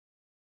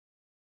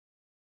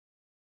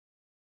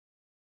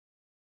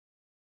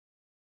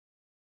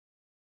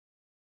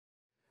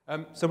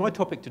So my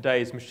topic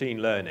today is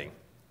machine learning.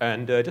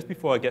 And just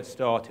before I get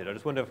started, I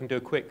just wonder if I can do a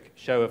quick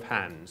show of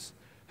hands.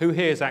 Who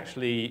here has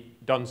actually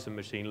done some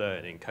machine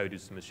learning,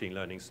 coded some machine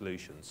learning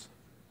solutions?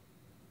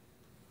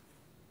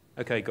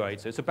 Okay,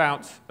 great. So it's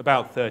about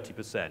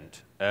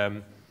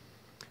 30%.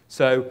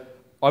 So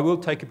I will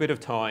take a bit of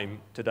time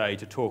today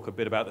to talk a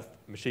bit about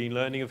machine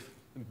learning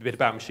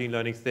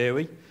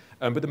theory.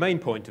 But the main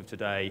point of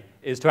today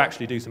is to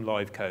actually do some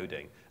live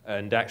coding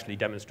and actually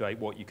demonstrate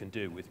what you can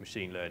do with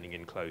machine learning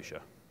in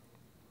Clojure.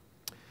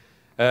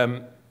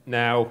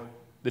 Now,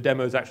 the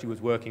demos actually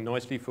was working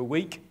nicely for a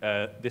week.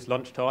 This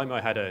lunchtime,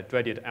 I had a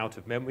dreaded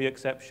out-of-memory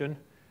exception.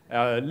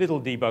 A little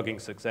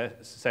debugging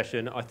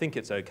session. I think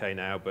it's OK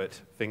now, but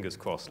fingers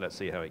crossed. Let's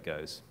see how it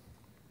goes.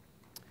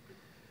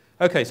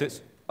 OK, so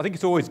I think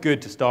it's always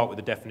good to start with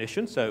a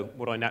definition. So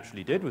what I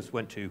naturally did was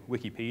went to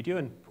Wikipedia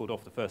and pulled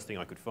off the first thing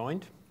I could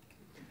find.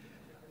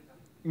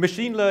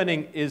 Machine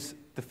learning is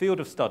the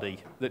field of study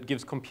that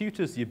gives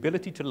computers the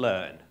ability to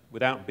learn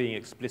without being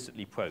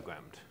explicitly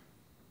programmed.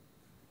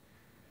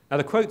 Now,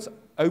 the quote's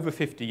over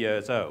 50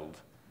 years old,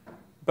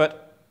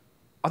 but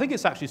I think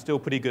it's actually still a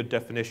pretty good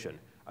definition.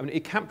 I mean,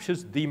 it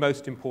captures the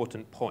most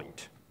important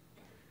point.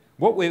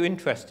 What we're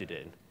interested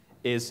in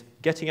is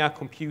getting our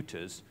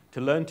computers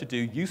to learn to do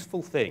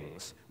useful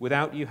things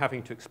without you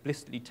having to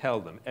explicitly tell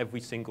them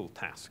every single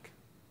task.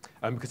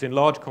 Because in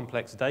large,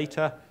 complex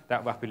data,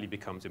 that rapidly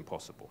becomes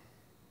impossible.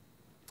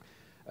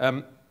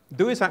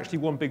 There is actually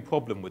one big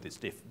problem with this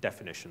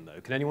definition, though.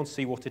 Can anyone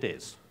see what it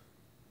is?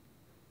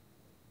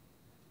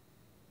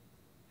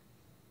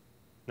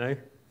 No?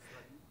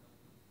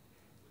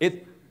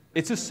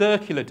 It's a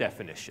circular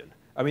definition.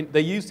 I mean,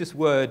 they use this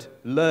word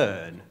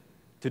learn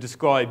to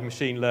describe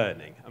machine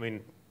learning. I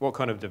mean, what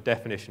kind of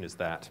definition is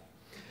that?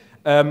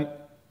 And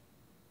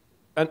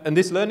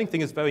this learning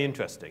thing is very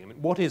interesting. I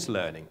mean, what is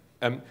learning?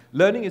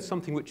 Learning is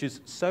something which is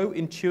so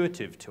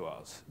intuitive to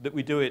us that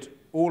we do it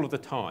all of the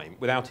time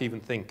without even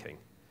thinking.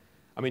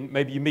 I mean,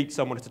 maybe you meet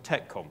someone at a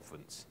tech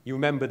conference. You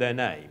remember their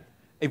name.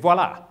 Et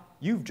voila,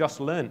 you've just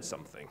learned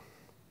something.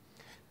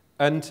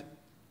 And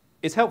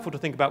it's helpful to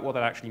think about what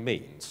that actually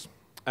means.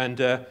 And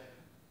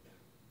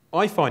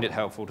I find it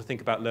helpful to think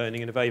about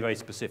learning in a very, very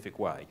specific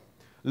way.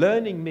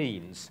 Learning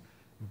means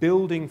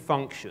building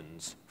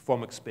functions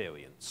from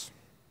experience.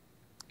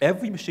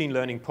 Every machine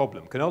learning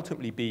problem can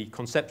ultimately be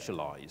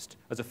conceptualized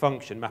as a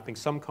function mapping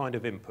some kind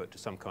of input to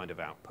some kind of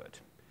output.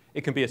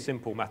 It can be a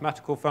simple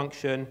mathematical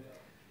function.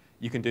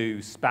 You can do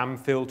spam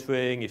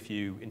filtering if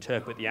you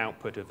interpret the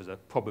output as a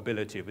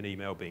probability of an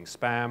email being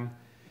spam.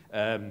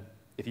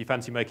 If you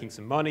fancy making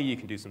some money, you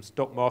can do some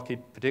stock market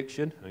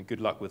prediction, and good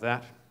luck with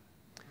that.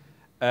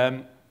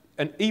 And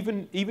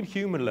even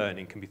human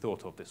learning can be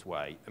thought of this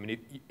way. I mean,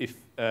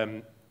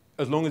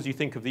 as long as you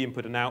think of the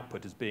input and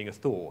output as being a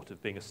thought, as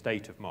being a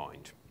state of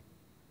mind.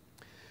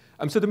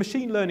 So the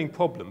machine learning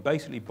problem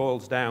basically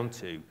boils down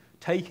to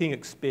taking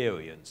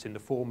experience in the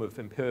form of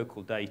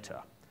empirical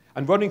data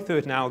and running through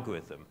an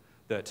algorithm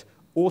that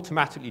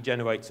automatically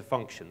generates a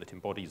function that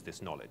embodies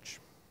this knowledge.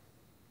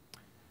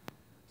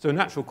 So a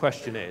natural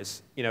question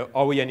is,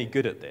 are we any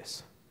good at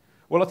this?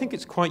 Well, I think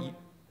it's quite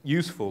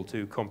useful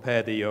to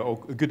compare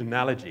or a good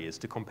analogy is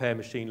to compare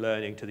machine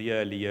learning to the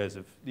early years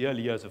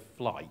of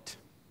flight.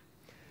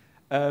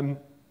 We're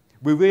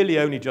really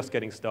only just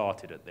getting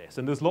started at this,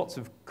 and there's lots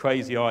of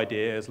crazy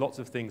ideas, lots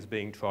of things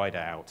being tried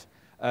out.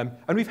 And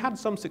we've had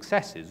some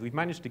successes. We've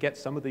managed to get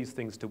some of these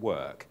things to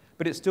work,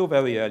 but it's still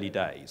very early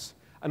days.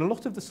 And a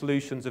lot of the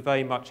solutions are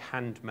very much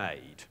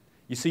handmade.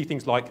 You see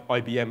things like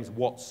IBM's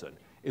Watson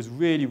is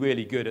really,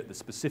 really good at the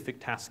specific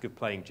task of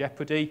playing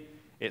Jeopardy.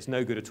 It's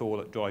no good at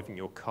all at driving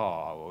your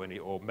car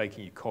or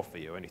making you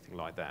coffee or anything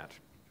like that.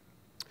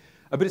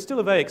 But it's still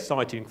a very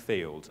exciting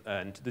field,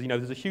 and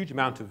there's a huge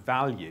amount of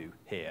value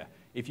here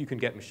if you can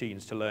get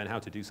machines to learn how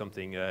to do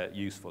something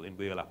useful in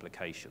real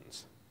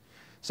applications.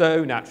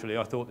 So naturally,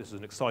 I thought this was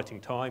an exciting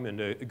time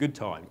and a good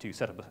time to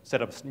set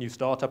up a new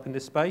startup in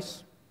this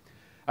space.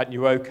 At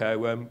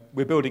Nuoco,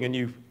 we're building a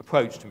new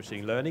approach to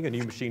machine learning, a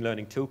new machine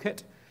learning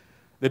toolkit.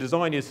 The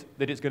design is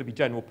that it's going to be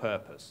general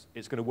purpose.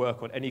 It's going to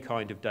work on any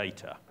kind of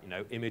data,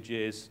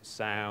 images,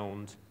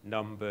 sound,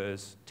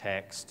 numbers,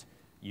 text,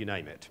 you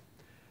name it.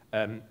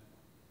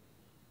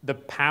 The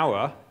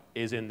power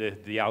is in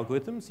the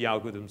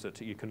algorithms that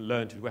you can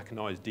learn to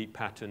recognize deep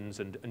patterns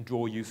and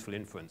draw useful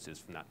inferences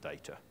from that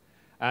data.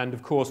 And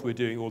of course, we're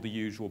doing all the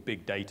usual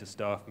big data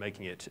stuff,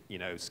 making it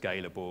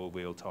scalable,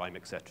 real-time,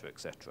 et cetera, et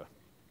cetera.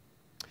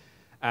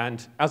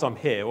 And as I'm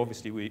here,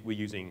 obviously, we're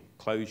using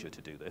Clojure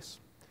to do this.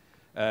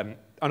 And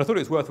I thought it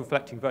was worth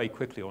reflecting very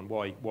quickly on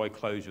why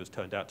Clojure has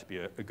turned out to be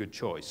a good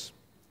choice.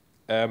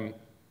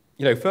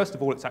 First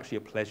of all, it's actually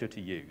a pleasure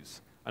to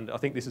use. And I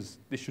think this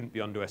shouldn't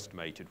be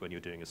underestimated when you're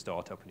doing a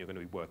startup and you're going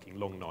to be working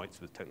long nights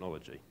with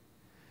technology.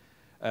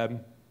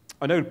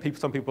 I know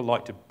some people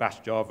like to bash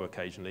Java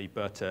occasionally,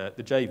 but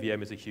the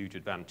JVM is a huge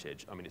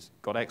advantage. I mean, it's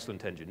got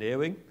excellent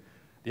engineering.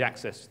 The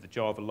access to the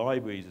Java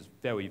libraries is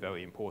very,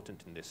 very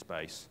important in this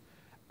space.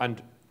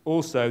 And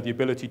also, the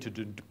ability to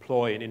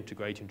deploy and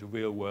integrate into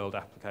real-world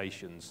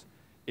applications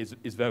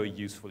is very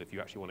useful if you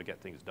actually want to get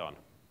things done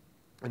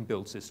and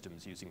build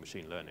systems using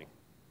machine learning.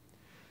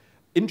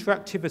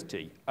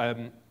 Interactivity.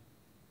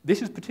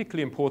 This is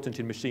particularly important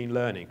in machine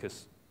learning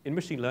because in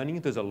machine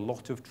learning, there's a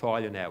lot of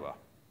trial and error.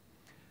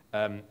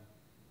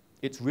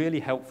 It's really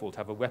helpful to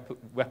have a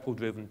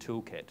REPL-driven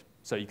toolkit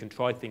so you can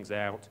try things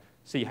out,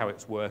 see how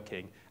it's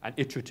working, and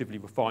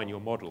iteratively refine your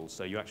models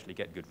so you actually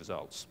get good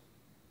results.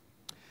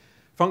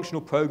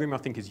 Functional programming, I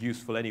think, is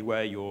useful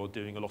anywhere you're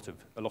doing a lot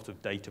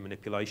of data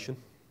manipulation.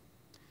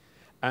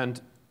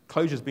 And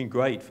Clojure's been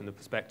great from the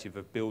perspective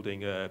of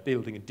building a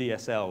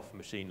DSL for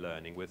machine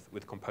learning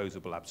with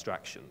composable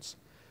abstractions.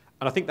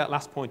 And I think that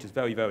last point is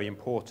very, very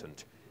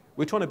important.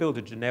 We're trying to build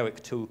a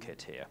generic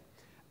toolkit here.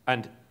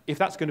 And if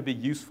that's going to be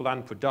useful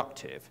and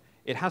productive,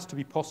 it has to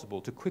be possible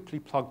to quickly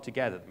plug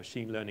together the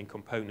machine learning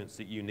components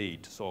that you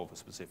need to solve a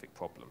specific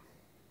problem.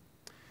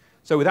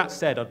 So with that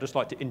said, I'd just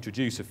like to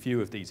introduce a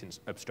few of these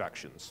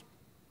abstractions.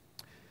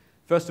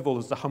 First of all,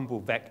 there's the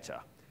humble vector.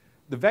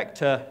 The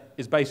vector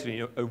is basically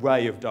an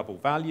array of double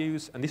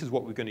values, and this is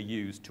what we're going to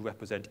use to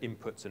represent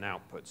inputs and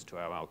outputs to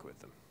our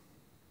algorithm.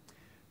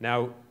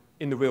 Now,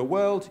 in the real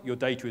world, your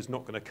data is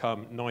not going to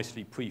come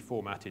nicely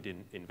pre-formatted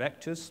in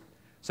vectors,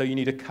 so you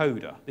need a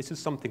coder. This is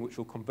something which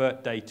will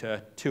convert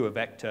data to a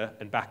vector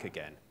and back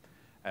again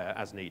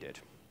as needed.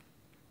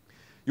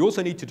 You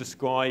also need to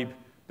describe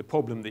the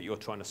problem that you're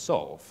trying to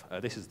solve.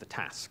 This is the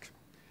task.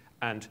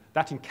 And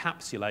that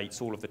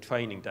encapsulates all of the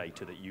training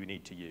data that you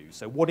need to use.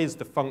 So what is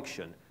the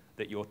function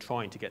that you're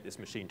trying to get this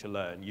machine to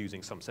learn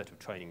using some set of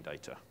training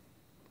data?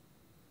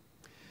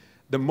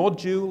 The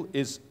module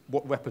is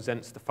what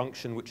represents the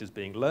function which is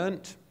being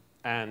learnt,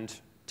 and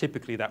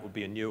typically that would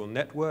be a neural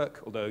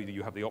network, although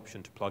you have the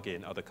option to plug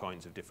in other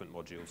kinds of different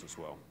modules as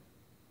well.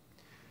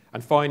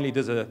 And finally,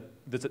 there's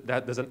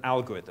an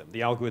algorithm.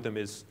 The algorithm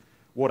is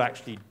what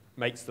actually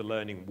makes the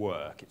learning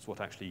work. It's what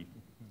actually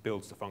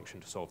builds the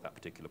function to solve that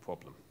particular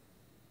problem.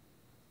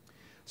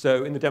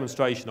 So in the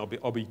demonstration,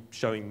 I'll be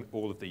showing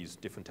all of these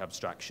different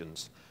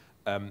abstractions.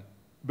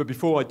 But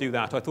before I do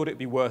that, I thought it'd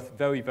be worth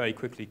very, very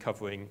quickly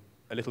covering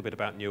a little bit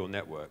about neural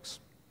networks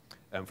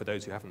for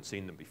those who haven't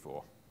seen them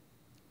before.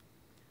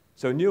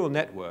 So a neural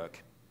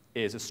network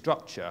is a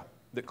structure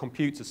that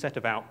computes a set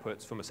of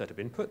outputs from a set of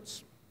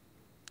inputs,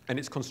 and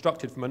it's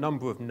constructed from a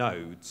number of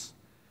nodes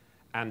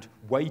and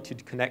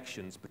weighted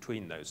connections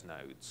between those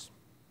nodes.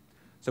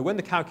 So when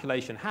the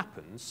calculation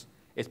happens,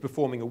 it's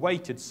performing a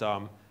weighted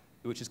sum,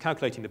 which is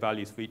calculating the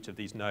values for each of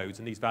these nodes,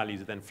 and these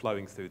values are then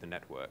flowing through the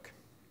network.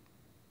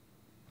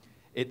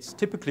 It's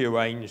typically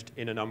arranged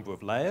in a number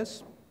of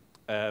layers.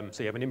 So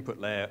you have an input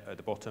layer at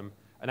the bottom,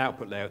 an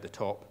output layer at the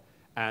top,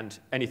 and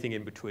anything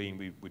in between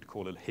we would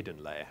call a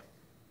hidden layer.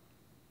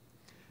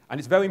 And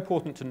it's very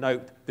important to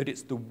note that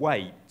it's the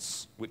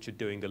weights which are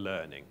doing the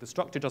learning. The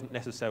structure doesn't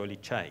necessarily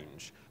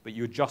change, but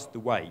you adjust the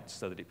weights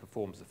so that it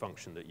performs the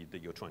function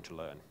that you're trying to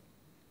learn.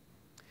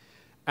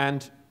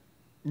 And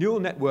neural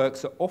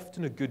networks are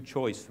often a good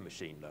choice for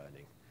machine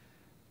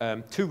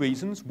learning. Two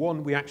reasons.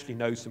 One, we actually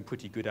know some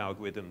pretty good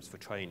algorithms for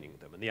training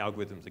them, and the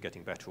algorithms are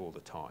getting better all the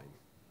time.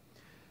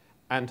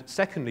 And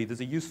secondly, there's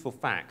a useful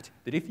fact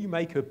that if you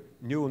make a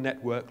neural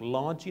network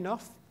large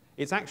enough,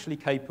 it's actually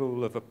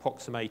capable of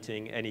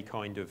approximating any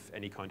kind of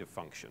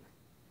function.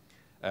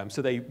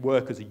 So they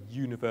work as a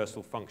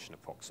universal function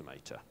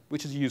approximator,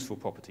 which is a useful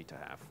property to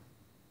have.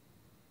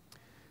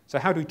 So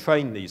how do we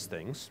train these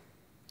things?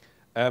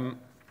 You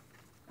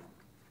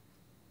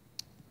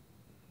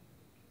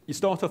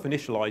start off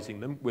initializing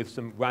them with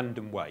some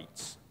random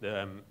weights.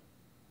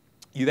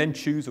 You then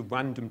choose a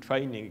random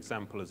training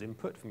example as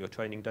input from your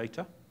training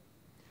data.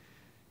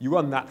 You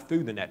run that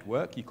through the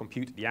network. You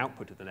compute the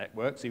output of the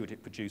network, see what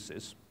it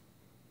produces.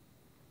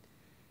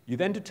 You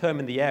then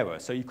determine the error.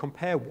 So you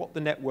compare what the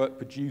network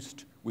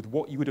produced with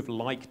what you would have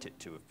liked it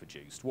to have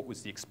produced. What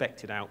was the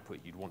expected output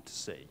you'd want to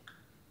see?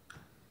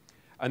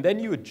 And then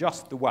you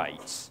adjust the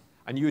weights.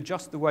 And you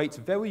adjust the weights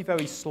very,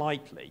 very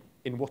slightly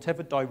in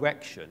whatever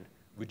direction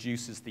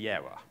reduces the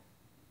error.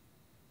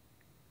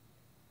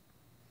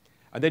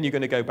 And then you're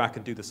going to go back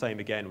and do the same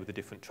again with a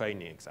different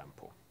training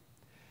example.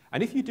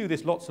 And if you do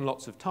this lots and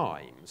lots of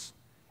times,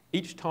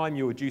 each time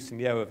you're reducing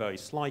the error very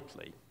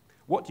slightly,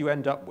 what you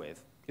end up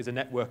with is a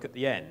network at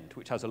the end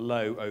which has a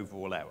low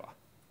overall error.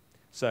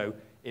 So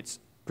it's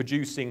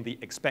producing the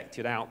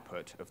expected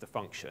output of the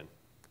function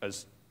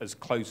as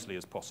closely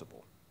as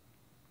possible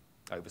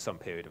over some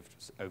period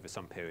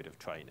of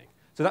training.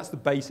 So that's the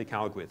basic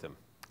algorithm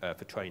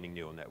for training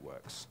neural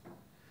networks.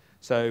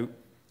 So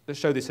let's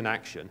show this in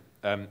action.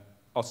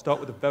 I'll start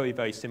with a very,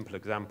 very simple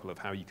example of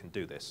how you can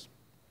do this.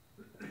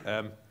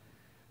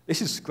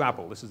 This is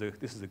Scrabble. This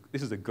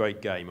is a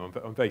great game.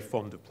 I'm very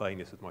fond of playing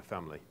this with my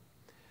family.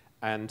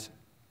 And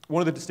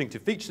one of the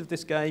distinctive features of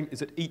this game is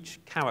that each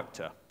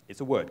character,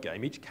 it's a word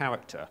game, each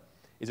character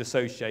is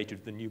associated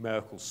with a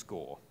numerical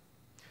score.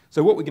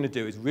 So what we're going to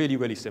do is really,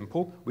 really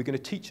simple. We're going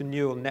to teach a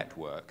neural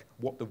network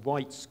what the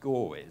right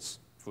score is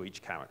for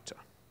each character.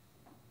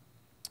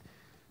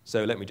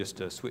 So let me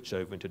just switch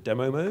over into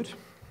demo mode.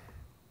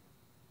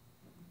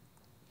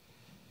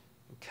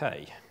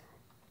 Okay.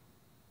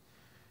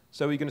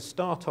 So we're going to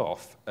start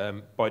off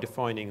by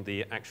defining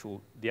the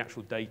actual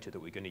data that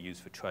we're going to use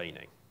for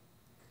training.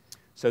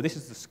 So this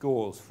is the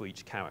scores for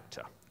each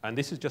character. And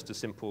this is just a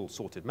simple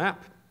sorted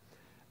map.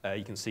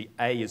 You can see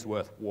A is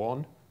worth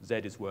 1, Z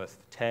is worth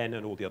 10,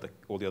 and all the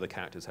other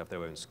characters have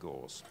their own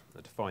scores.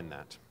 I'll define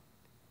that.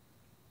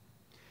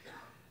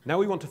 Now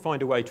we want to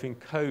find a way to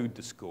encode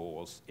the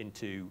scores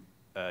into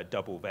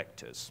double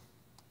vectors.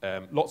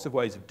 Lots of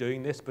ways of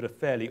doing this, but a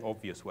fairly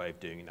obvious way of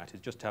doing that is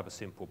just to have a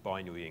simple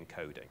binary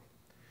encoding.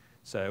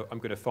 So I'm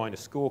going to find a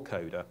score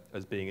coder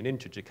as being an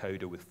integer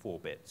coder with 4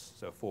 bits,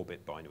 so a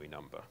 4-bit binary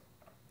number.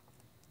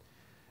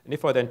 And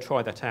if I then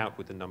try that out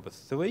with the number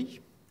 3,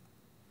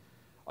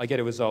 I get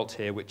a result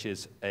here which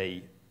is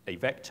a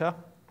vector,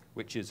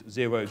 which is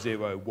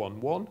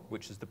 0011,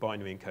 which is the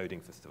binary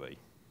encoding for 3.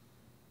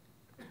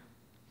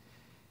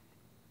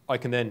 I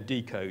can then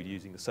decode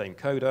using the same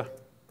coder,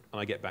 and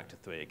I get back to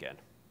 3 again.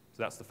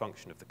 So that's the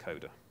function of the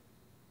coder.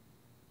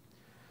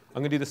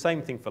 I'm going to do the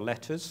same thing for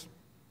letters.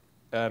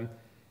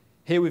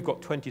 Here we've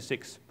got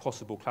 26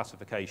 possible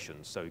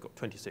classifications, so we've got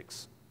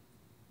 26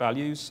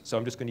 values, so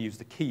I'm just going to use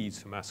the keys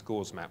from our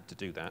scores map to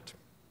do that.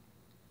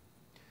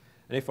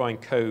 And if I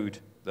encode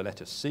the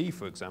letter C,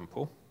 for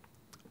example,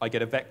 I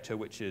get a vector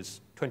which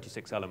is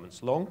 26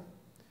 elements long,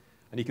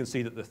 and you can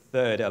see that the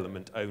third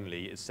element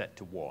only is set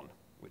to 1,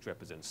 which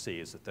represents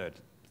C as the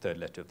third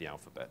letter of the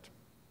alphabet.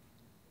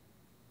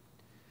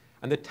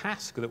 And the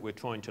task that we're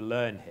trying to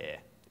learn here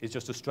is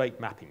just a straight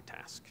mapping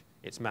task.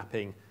 It's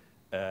mapping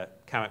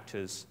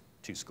characters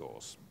to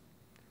scores.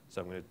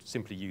 So I'm going to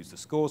simply use the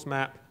scores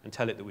map and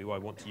tell it that I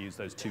want to use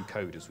those 2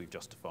 coders we've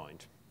just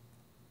defined.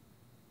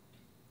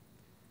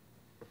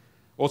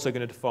 Also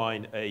going to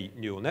define a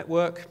neural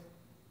network.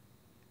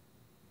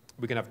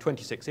 We're going to have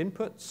 26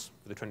 inputs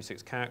for the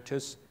 26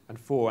 characters and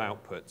 4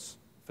 outputs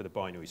for the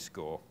binary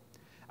score.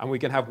 And we're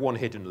going to have 1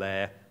 hidden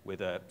layer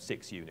with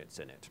 6 units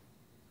in it.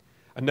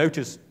 And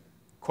notice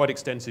quite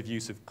extensive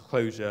use of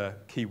Clojure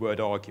keyword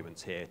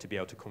arguments here to be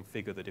able to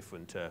configure the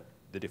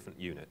different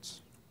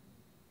units.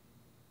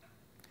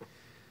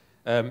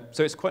 So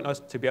it's quite nice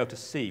to be able to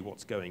see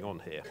what's going on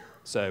here.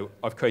 So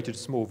I've created a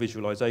small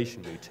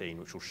visualization routine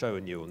which will show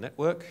a neural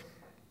network.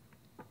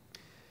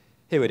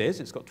 Here it is.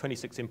 It's got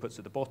 26 inputs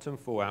at the bottom,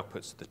 4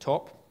 outputs at the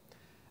top,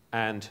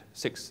 and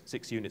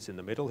 6 units in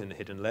the middle in the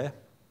hidden layer.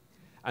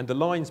 And the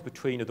lines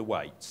between are the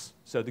weights.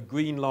 So the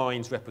green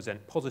lines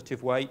represent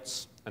positive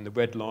weights, and the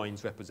red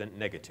lines represent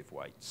negative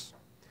weights.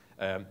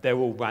 They're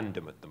all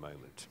random at the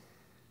moment.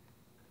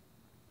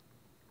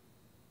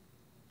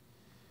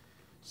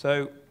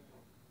 So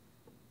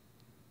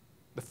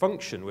the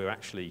function we're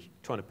actually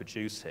trying to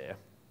produce here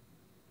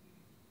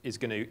is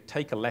going to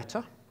take a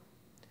letter.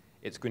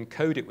 It's going to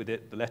encode it with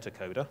the letter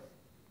coder.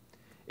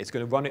 It's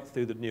going to run it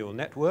through the neural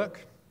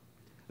network.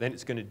 Then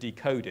it's going to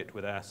decode it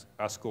with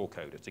our score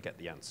coder to get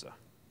the answer.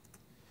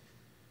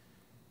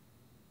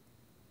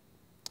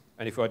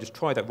 And if I just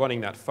try running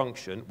that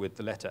function with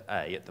the letter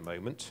A at the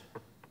moment,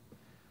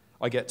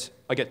 I get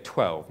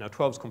 12. Now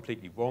 12 is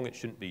completely wrong. It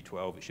shouldn't be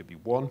 12. It should be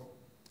 1.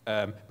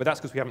 But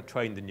that's because we haven't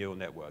trained the neural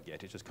network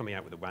yet. It's just coming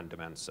out with a random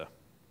answer.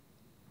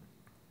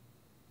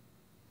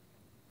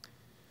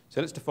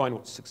 So let's define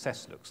what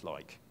success looks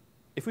like.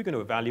 If we're going to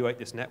evaluate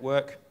this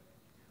network,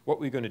 what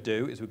we're going to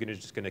do is we're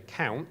just going to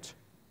count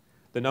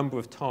the number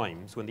of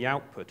times when the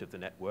output of the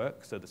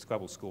network, so the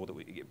Scrabble score that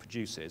it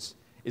produces,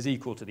 is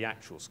equal to the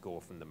actual score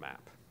from the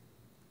map.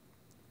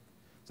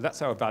 So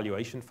that's our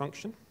evaluation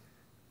function.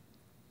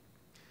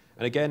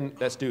 And again,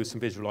 let's do some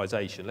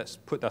visualization. Let's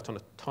put that on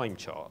a time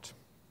chart.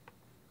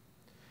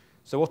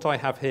 So what I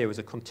have here is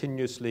a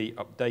continuously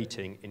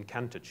updating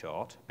Incantor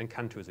chart.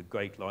 Incantor is a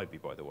great library,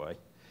 by the way,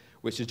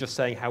 which is just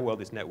saying how well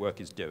this network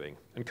is doing.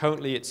 And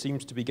currently, it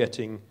seems to be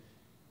getting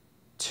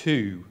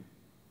 2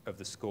 of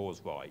the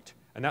scores right.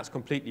 And that's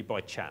completely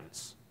by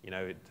chance. You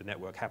know, the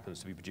network happens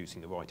to be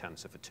producing the right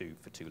answer for two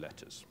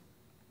letters.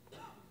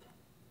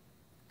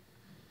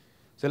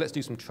 So let's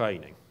do some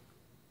training.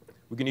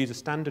 We're going to use a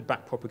standard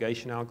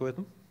backpropagation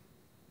algorithm.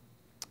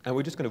 And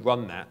we're just going to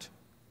run that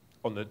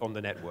on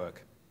the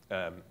network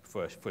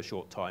for a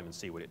short time and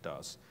see what it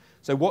does.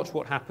 So watch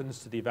what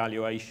happens to the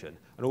evaluation,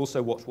 and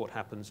also watch what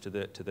happens to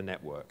the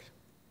network.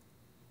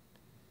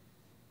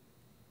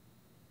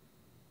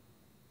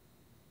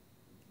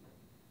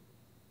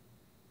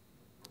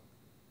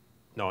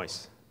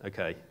 Nice.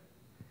 Okay.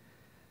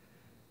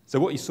 So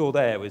what you saw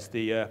there was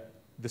the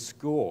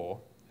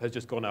score has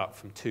just gone up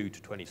from 2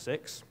 to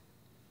 26.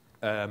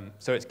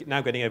 So it's now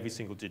getting every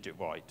single digit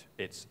right.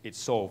 It's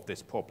solved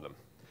this problem.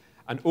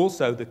 And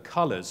also the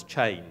colors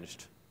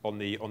changed on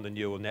the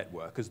neural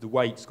network as the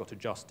weights got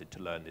adjusted to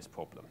learn this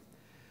problem.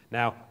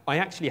 Now, I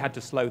actually had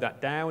to slow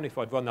that down. If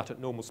I'd run that at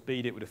normal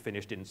speed, it would have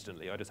finished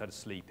instantly. I just had to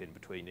sleep in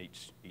between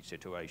each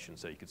iteration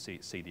so you could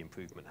see the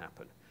improvement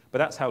happen. But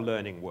that's how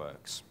learning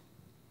works.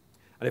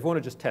 And if I want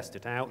to just test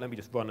it out, let me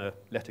just run a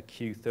letter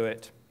Q through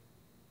it.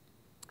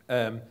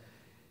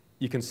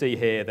 You can see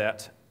here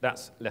that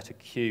that's letter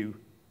Q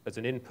as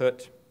an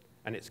input,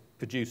 and it's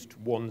produced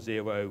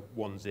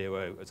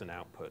 1010 as an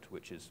output,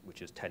 which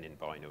is 10 in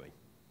binary.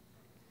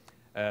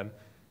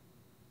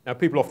 Now,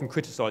 people often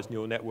criticize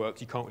neural networks.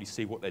 You can't really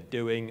see what they're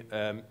doing.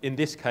 In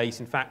this case,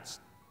 in fact,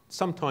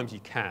 sometimes you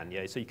can.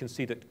 Yeah? So you can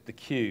see that the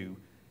queue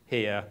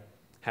here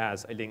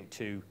has a link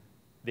to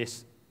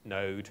this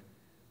node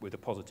with a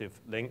positive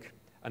link,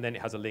 and then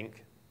it has a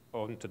link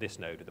onto this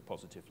node with a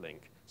positive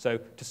link. So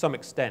to some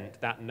extent,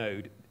 that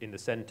node in the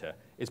center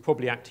is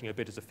probably acting a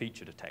bit as a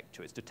feature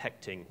detector. It's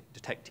detecting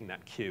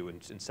that queue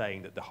and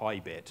saying that the high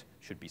bit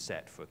should be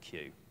set for a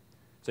queue.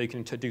 So you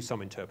can do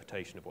some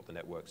interpretation of what the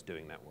network's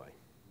doing that way.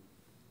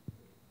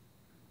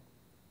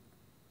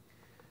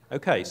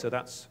 Okay, so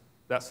that's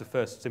the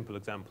first simple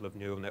example of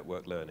neural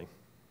network learning.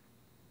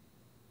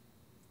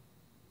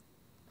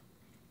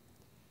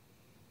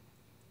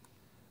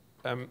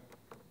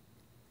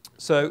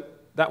 So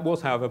that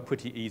was, however, a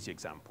pretty easy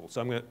example.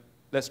 So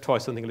let's try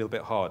something a little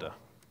bit harder.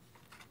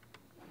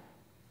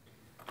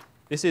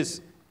 This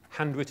is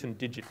handwritten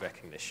digit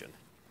recognition.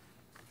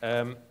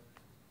 And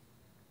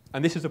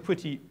this is a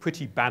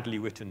pretty badly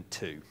written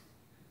 2.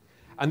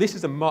 And this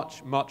is a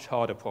much, much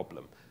harder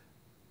problem.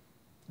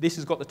 This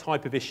has got the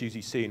type of issues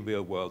you see in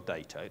real-world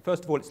data.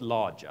 First of all, it's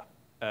larger.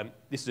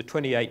 This is a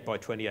 28 by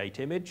 28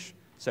 image.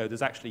 So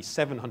there's actually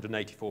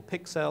 784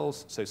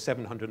 pixels, so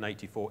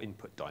 784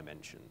 input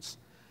dimensions.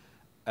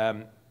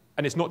 And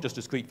it's not just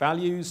discrete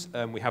values.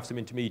 We have some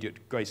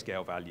intermediate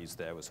grayscale values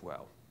there as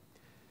well.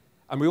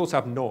 And we also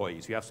have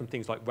noise. We have some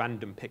things like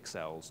random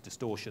pixels,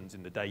 distortions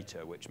in the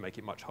data, which make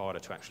it much harder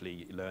to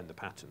actually learn the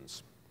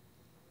patterns.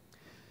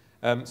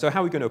 So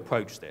how are we going to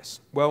approach this?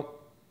 Well,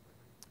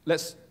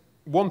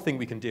 one thing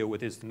we can deal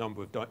with is the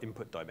number of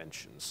input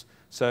dimensions.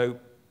 So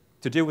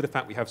to deal with the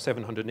fact we have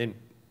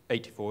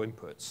 784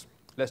 inputs,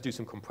 let's do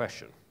some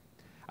compression.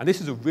 And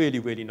this is a really,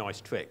 really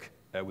nice trick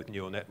with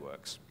neural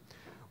networks.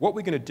 What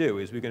we're going to do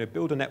is we're going to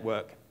build a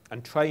network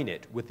and train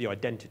it with the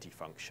identity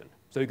function.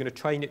 So we're going to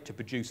train it to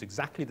produce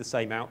exactly the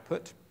same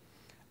output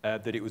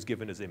that it was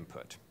given as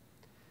input.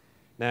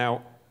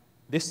 Now,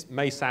 this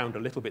may sound a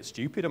little bit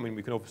stupid. I mean,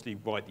 we can obviously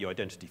write the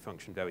identity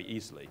function very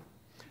easily.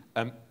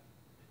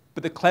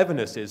 But the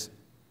cleverness is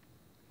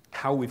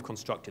how we've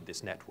constructed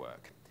this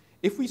network.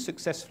 If we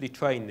successfully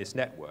train this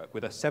network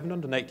with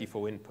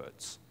 784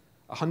 inputs,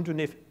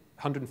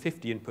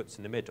 150 inputs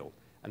in the middle,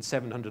 and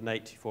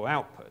 784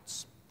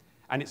 outputs,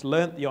 and it's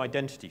learnt the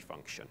identity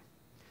function,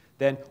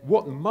 then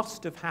what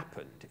must have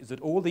happened is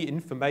that all the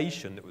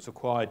information that was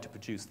required to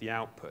produce the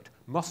output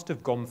must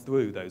have gone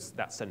through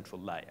that central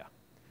layer.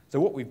 So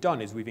what we've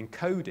done is we've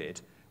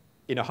encoded,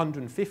 in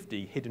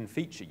 150 hidden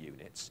feature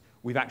units,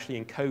 we've actually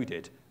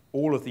encoded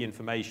all of the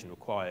information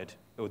required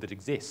or that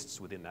exists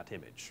within that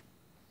image.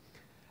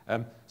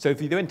 So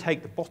if you then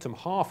take the bottom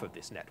half of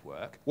this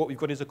network, what we've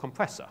got is a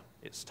compressor.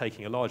 It's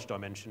taking a large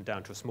dimension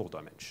down to a small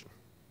dimension.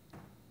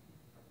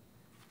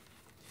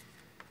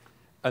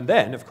 And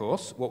then, of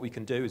course, what we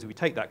can do is we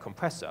take that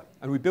compressor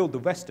and we build the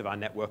rest of our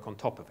network on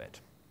top of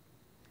it.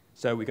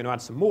 So we're going to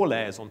add some more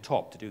layers on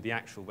top to do the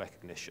actual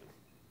recognition.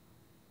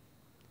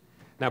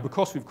 Now,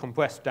 because we've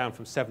compressed down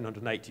from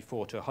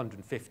 784 to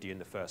 150 in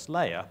the first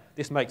layer,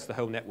 this makes the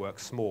whole network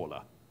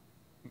smaller,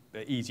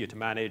 easier to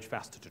manage,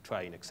 faster to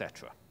train,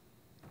 etc.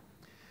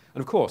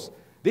 And of course,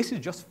 this is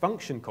just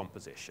function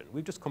composition.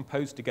 We've just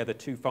composed together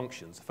two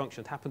functions. The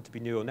functions happen to be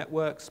neural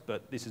networks,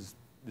 but this is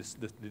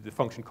the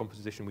function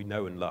composition we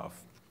know and love.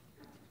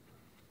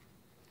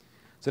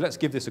 So let's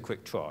give this a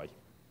quick try.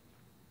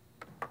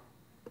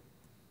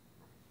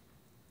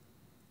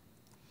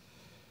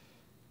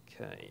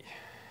 Okay.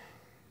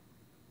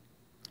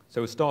 So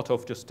we'll start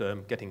off just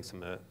getting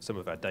some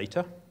of our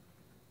data.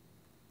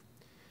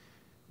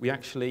 We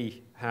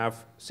actually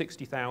have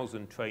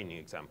 60,000 training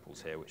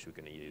examples here, which we're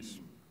going to use.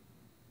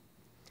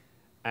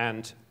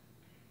 And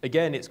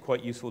again, it's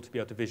quite useful to be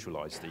able to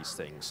visualize these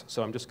things.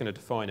 So I'm just going to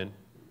define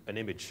an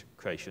image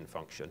creation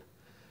function.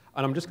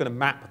 And I'm just going to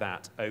map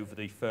that over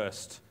the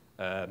first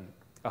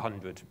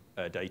 100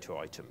 data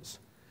items.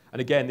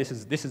 And again, this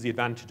is the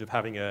advantage of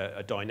having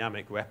a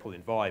dynamic REPL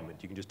environment.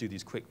 You can just do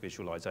these quick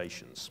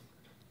visualizations.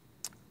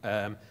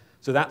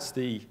 So that's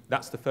the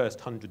first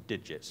 100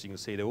 digits. You can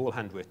see they're all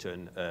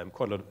handwritten,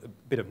 quite a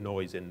bit of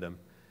noise in them.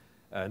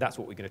 That's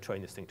what we're going to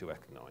train this thing to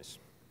recognize.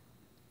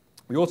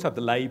 We also have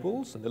the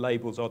labels, and the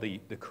labels are the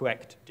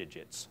correct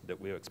digits that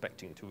we're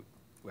expecting to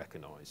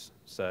recognize.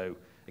 So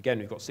again,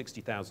 we've got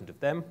 60,000 of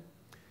them.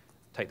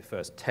 Take the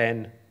first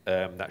 10.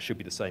 That should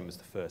be the same as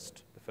the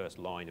first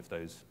line of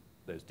those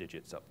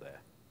digits up there.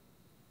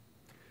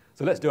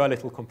 So let's do our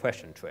little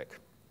compression trick.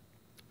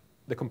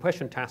 The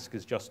compression task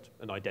is just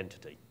an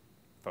identity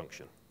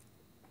function.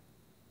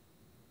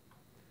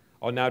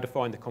 I'll now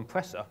define the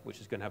compressor, which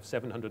is going to have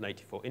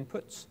 784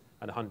 inputs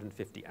and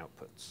 150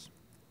 outputs.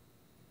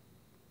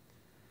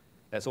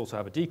 Let's also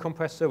have a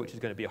decompressor, which is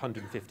going to be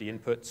 150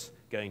 inputs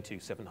going to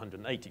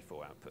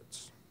 784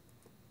 outputs.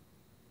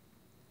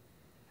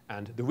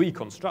 And the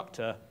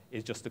reconstructor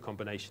is just a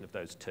combination of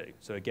those two.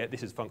 So again,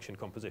 this is function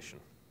composition.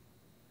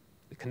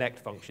 The connect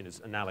function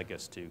is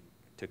analogous to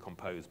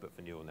compose, but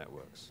for neural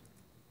networks.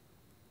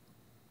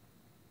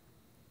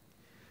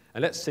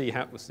 And let's see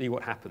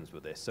what happens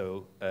with this.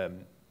 So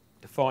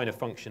define a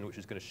function which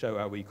is going to show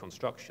our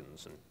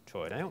reconstructions and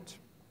try it out.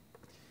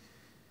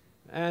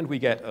 And we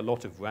get a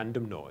lot of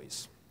random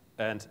noise.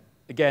 And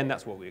again,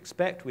 that's what we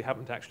expect. We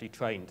haven't actually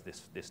trained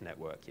this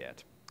network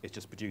yet. It's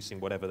just producing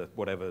whatever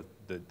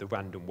the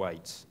random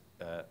weights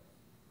are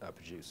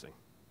producing.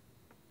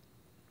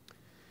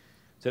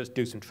 So let's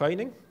do some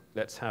training.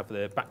 Let's have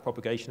the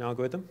backpropagation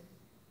algorithm.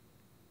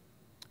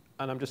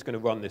 And I'm just going to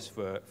run this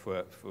for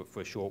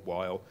a short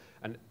while.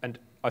 And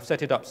I've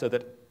set it up so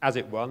that as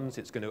it runs,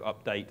 it's going to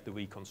update the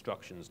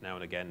reconstructions now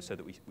and again so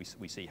that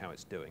we see how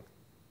it's doing.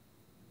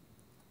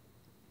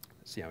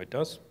 Let's see how it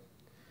does.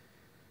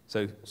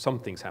 So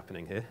something's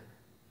happening here.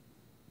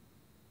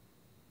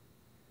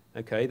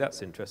 OK,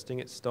 that's interesting.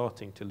 It's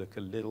starting to look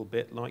a little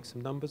bit like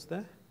some numbers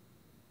there.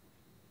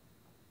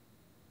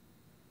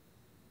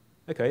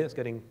 OK, that's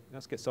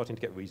starting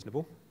to get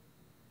reasonable.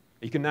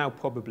 You can now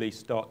probably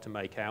start to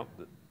make out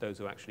that those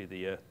are actually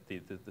the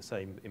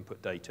same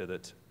input data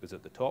that was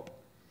at the top.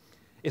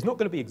 It's not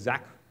going to be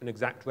an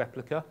exact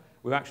replica.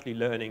 We're actually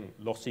learning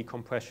lossy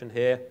compression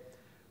here.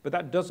 But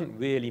that doesn't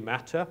really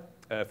matter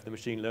for the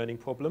machine learning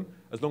problem,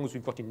 as long as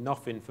we've got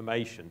enough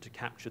information to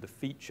capture the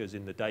features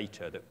in the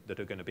data that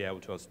are going to be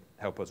able to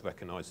help us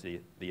recognize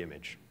the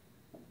image.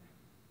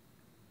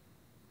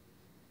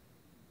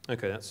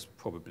 OK, that's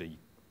probably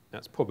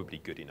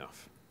good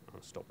enough.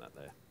 I'll stop that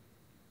there.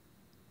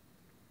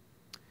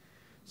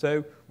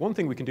 So one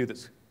thing we can do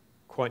that's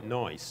quite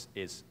nice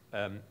is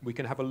we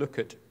can have a look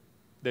at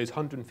those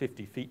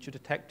 150 feature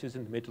detectors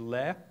in the middle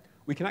there.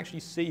 We can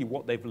actually see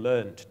what they've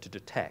learned to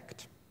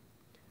detect.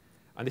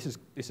 And this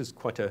is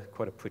quite a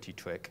pretty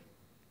trick.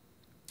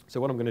 So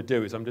what I'm going to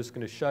do is I'm just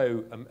going to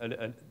show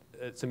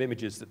some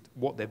images that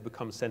what they've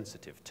become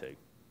sensitive to.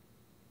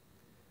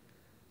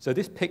 So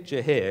this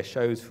picture here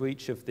shows for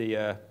each of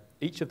the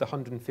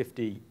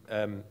 150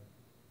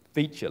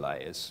 feature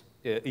layers,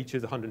 each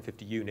of the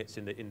 150 units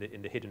in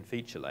the hidden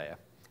feature layer,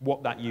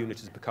 what that unit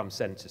has become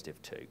sensitive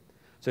to.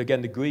 So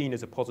again, the green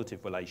is a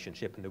positive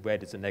relationship and the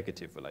red is a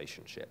negative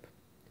relationship.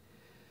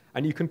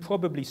 And you can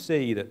probably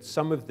see that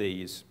some of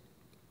these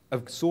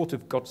have sort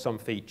of got some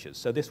features.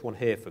 So this one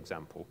here, for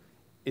example,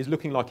 is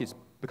looking like it's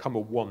become a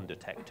 1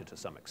 detector to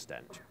some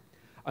extent.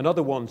 And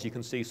other ones you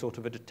can see sort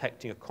of are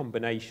detecting a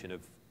combination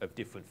of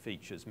different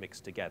features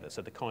mixed together,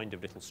 so the kind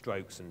of little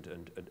strokes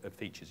and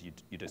features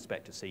you'd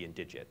expect to see in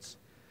digits.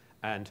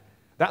 And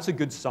that's a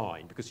good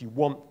sign, because you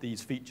want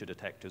these feature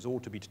detectors all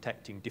to be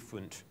detecting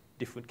different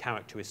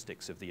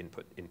characteristics of the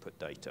input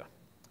data.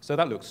 So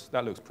that looks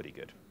pretty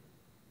good.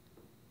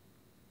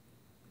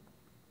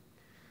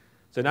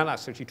 So now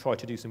let's actually try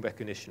to do some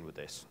recognition with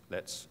this.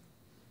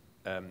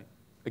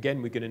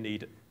 Again, we're going to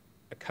need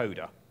a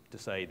coder to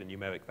say the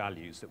numeric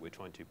values that we're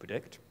trying to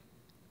predict.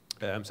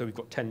 So we've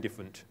got 10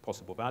 different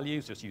possible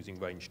values, just using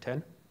range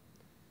 10.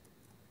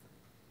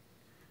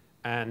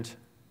 And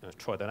let's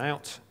try that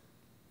out.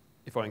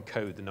 If I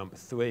encode the number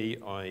 3,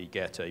 I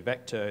get a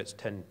vector. It's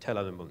 10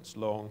 elements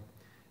long.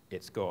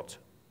 It's got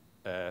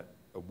a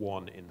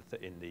 1 in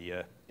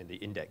the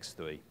index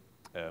 3,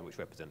 which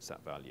represents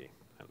that value.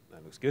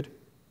 That looks good.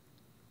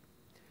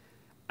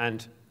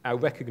 And our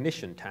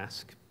recognition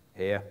task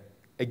here,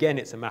 again,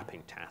 it's a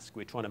mapping task.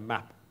 We're trying to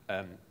map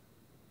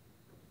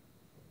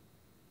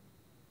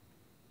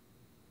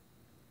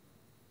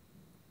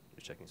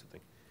just checking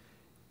something.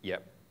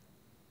 Yep.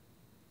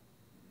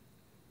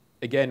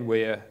 Again,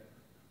 we're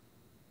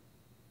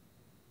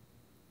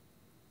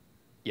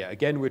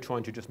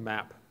trying to just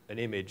map an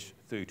image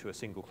through to a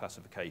single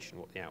classification,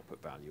 what the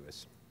output value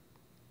is.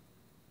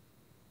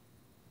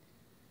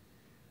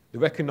 The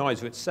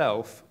recognizer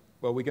itself,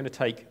 well, we're going to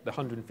take the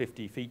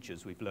 150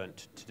 features we've learned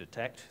to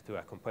detect through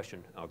our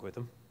compression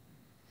algorithm,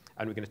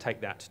 and we're going to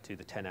take that to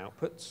the 10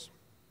 outputs.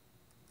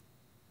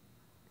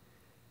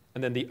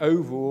 And then the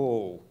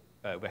overall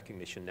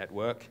recognition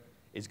network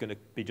is going to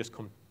be just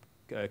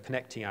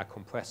connecting our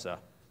compressor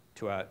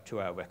to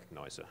our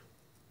recognizer.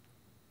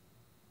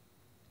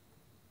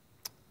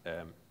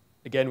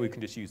 Again, we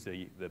can just use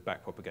the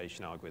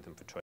backpropagation algorithm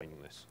for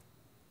training this.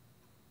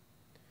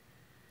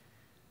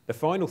 The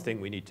final thing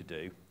we need to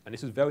do, and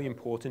this is very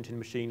important in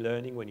machine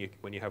learning when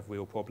you have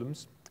real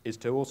problems, is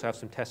to also have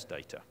some test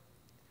data.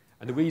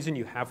 And the reason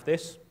you have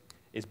this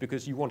is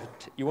because you want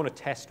to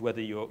test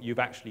whether you've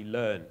actually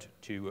learned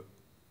to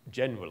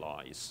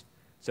generalize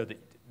so that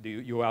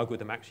your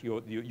algorithm,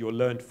 actually, your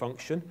learned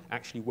function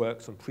actually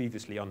works on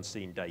previously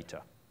unseen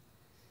data.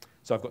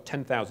 So I've got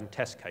 10,000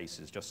 test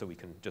cases just so we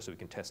can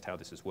test how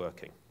this is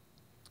working.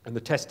 And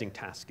the testing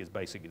task is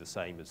basically the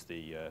same as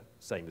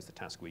the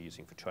task we're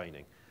using for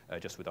training,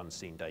 just with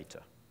unseen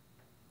data.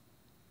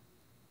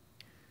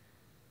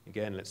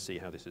 Again, let's see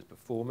how this is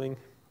performing.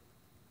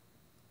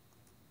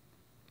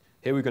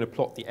 Here we're going to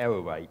plot the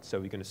error rate, so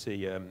we're going to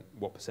see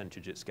what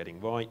percentage it's getting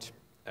right,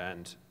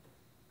 and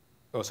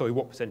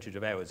what percentage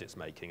of errors it's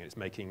making. And it's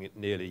making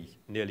nearly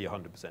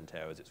 100%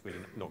 errors. It's really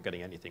not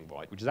getting anything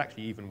right, which is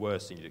actually even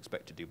worse than you'd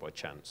expect to do by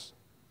chance.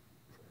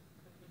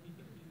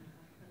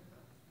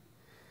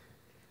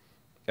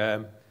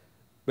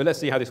 But let's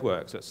see how this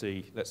works. Let's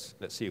see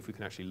if we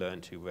can actually learn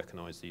to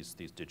recognize these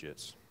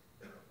digits.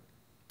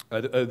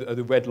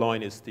 The red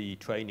line is the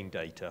training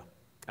data,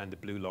 and the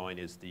blue line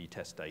is the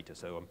test data.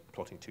 So I'm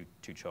plotting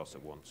two charts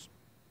at once.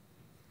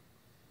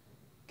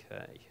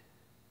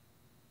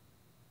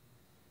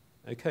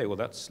 Okay, well,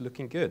 that's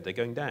looking good. They're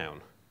going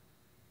down.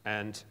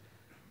 And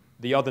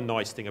the other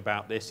nice thing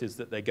about this is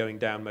that they're going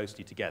down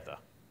mostly together.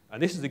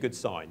 And this is a good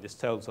sign. This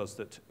tells us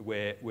that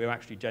we're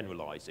actually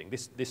generalizing.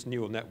 This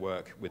neural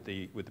network with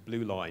the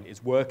blue line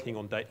is working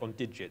on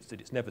digits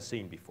that it's never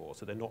seen before,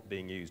 so they're not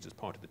being used as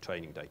part of the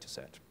training data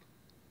set.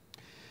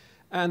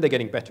 And they're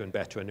getting better and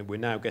better, and we're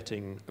now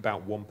getting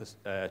about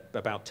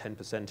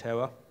 10%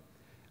 error.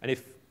 And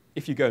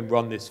if you go and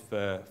run this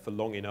for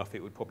long enough,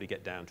 it would probably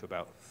get down to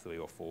about 3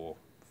 or 4,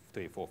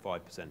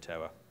 5%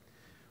 error.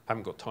 I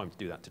haven't got time to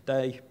do that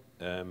today,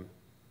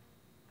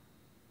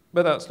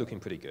 but that's looking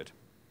pretty good.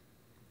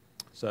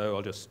 So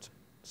I'll just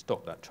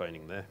stop that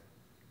training there.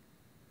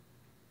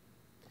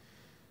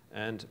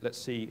 And let's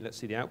see the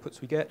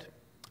outputs we get.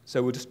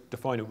 So we'll just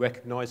define a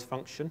recognize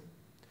function.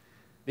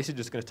 This is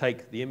just going to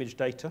take the image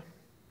data.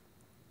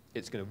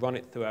 It's going to run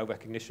it through our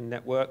recognition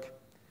network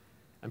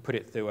and put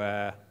it through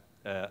our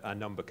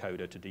number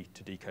coder to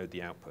decode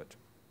the output.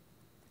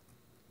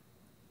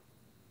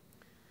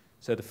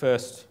 So the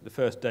first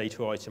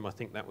data item, I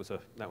think that was a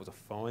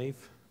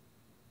 5.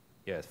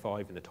 Yeah, it's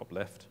 5 in the top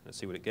left. Let's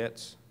see what it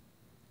gets.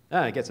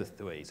 It gets a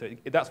 3. So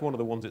that's one of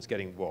the ones it's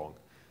getting wrong.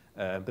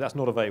 But that's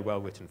not a very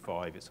well-written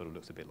 5. It sort of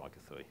looks a bit like a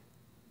 3.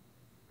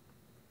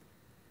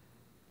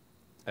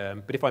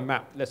 But if I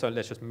map, let's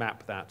just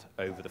map that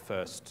over the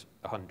first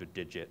 100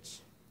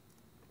 digits.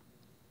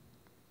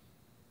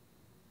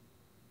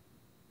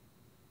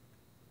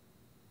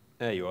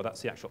 There you are.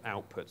 That's the actual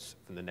outputs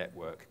from the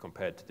network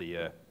compared to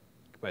the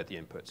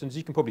inputs. And as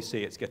you can probably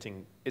see, it's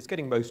getting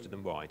most of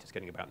them right. It's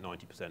getting about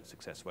 90%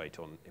 success rate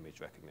on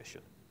image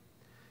recognition,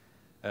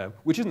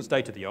 which isn't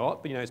state of the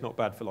art, but it's not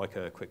bad for like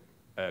a quick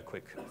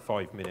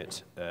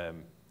 5-minute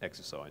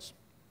exercise.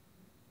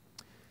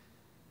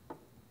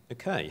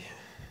 Okay.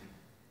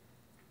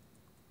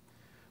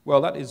 Well,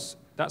 that's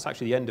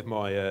actually the end of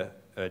my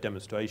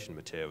demonstration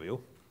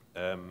material.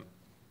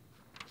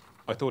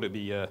 I thought it'd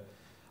be. I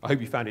hope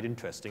you found it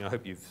interesting. I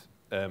hope you've.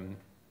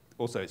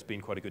 Also, it's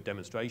been quite a good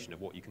demonstration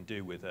of what you can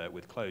do with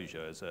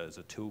Clojure as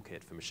a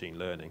toolkit for machine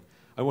learning.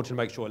 I wanted to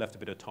make sure I left a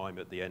bit of time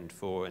at the end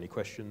for any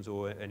questions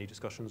or any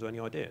discussions or any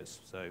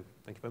ideas. So,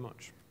 thank you very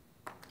much.